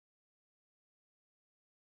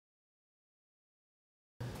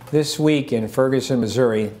This week in Ferguson,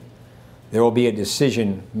 Missouri, there will be a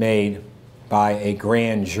decision made by a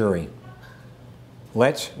grand jury.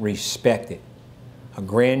 Let's respect it. A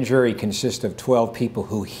grand jury consists of 12 people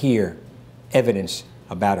who hear evidence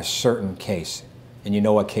about a certain case. And you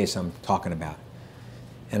know what case I'm talking about.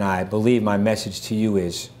 And I believe my message to you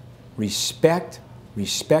is respect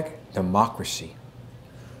democracy.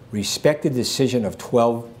 Respect the decision of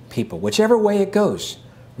 12 people, whichever way it goes.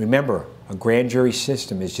 Remember, a grand jury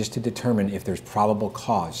system is just to determine if there's probable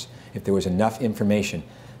cause, if there was enough information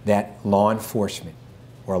that law enforcement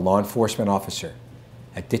or a law enforcement officer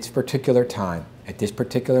at this particular time, at this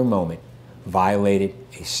particular moment, violated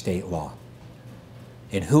a state law.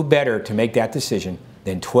 And who better to make that decision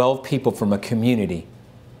than 12 people from a community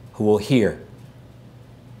who will hear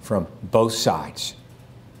from both sides.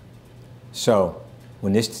 So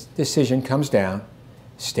when this decision comes down,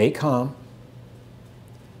 stay calm,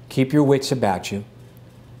 keep your wits about you,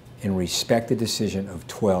 and respect the decision of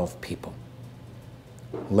 12 people.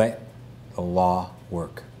 Let the law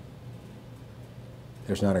work.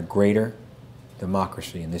 There's not a greater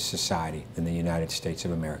democracy in this society than the United States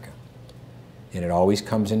of America. And it always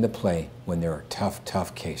comes into play when there are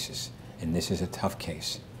tough cases. And this is a tough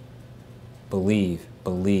case. Believe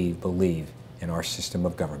in our system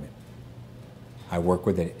of government. I work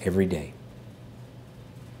with it every day.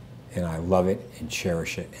 And I love it and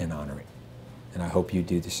cherish it and honor it. And I hope you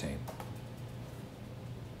do the same.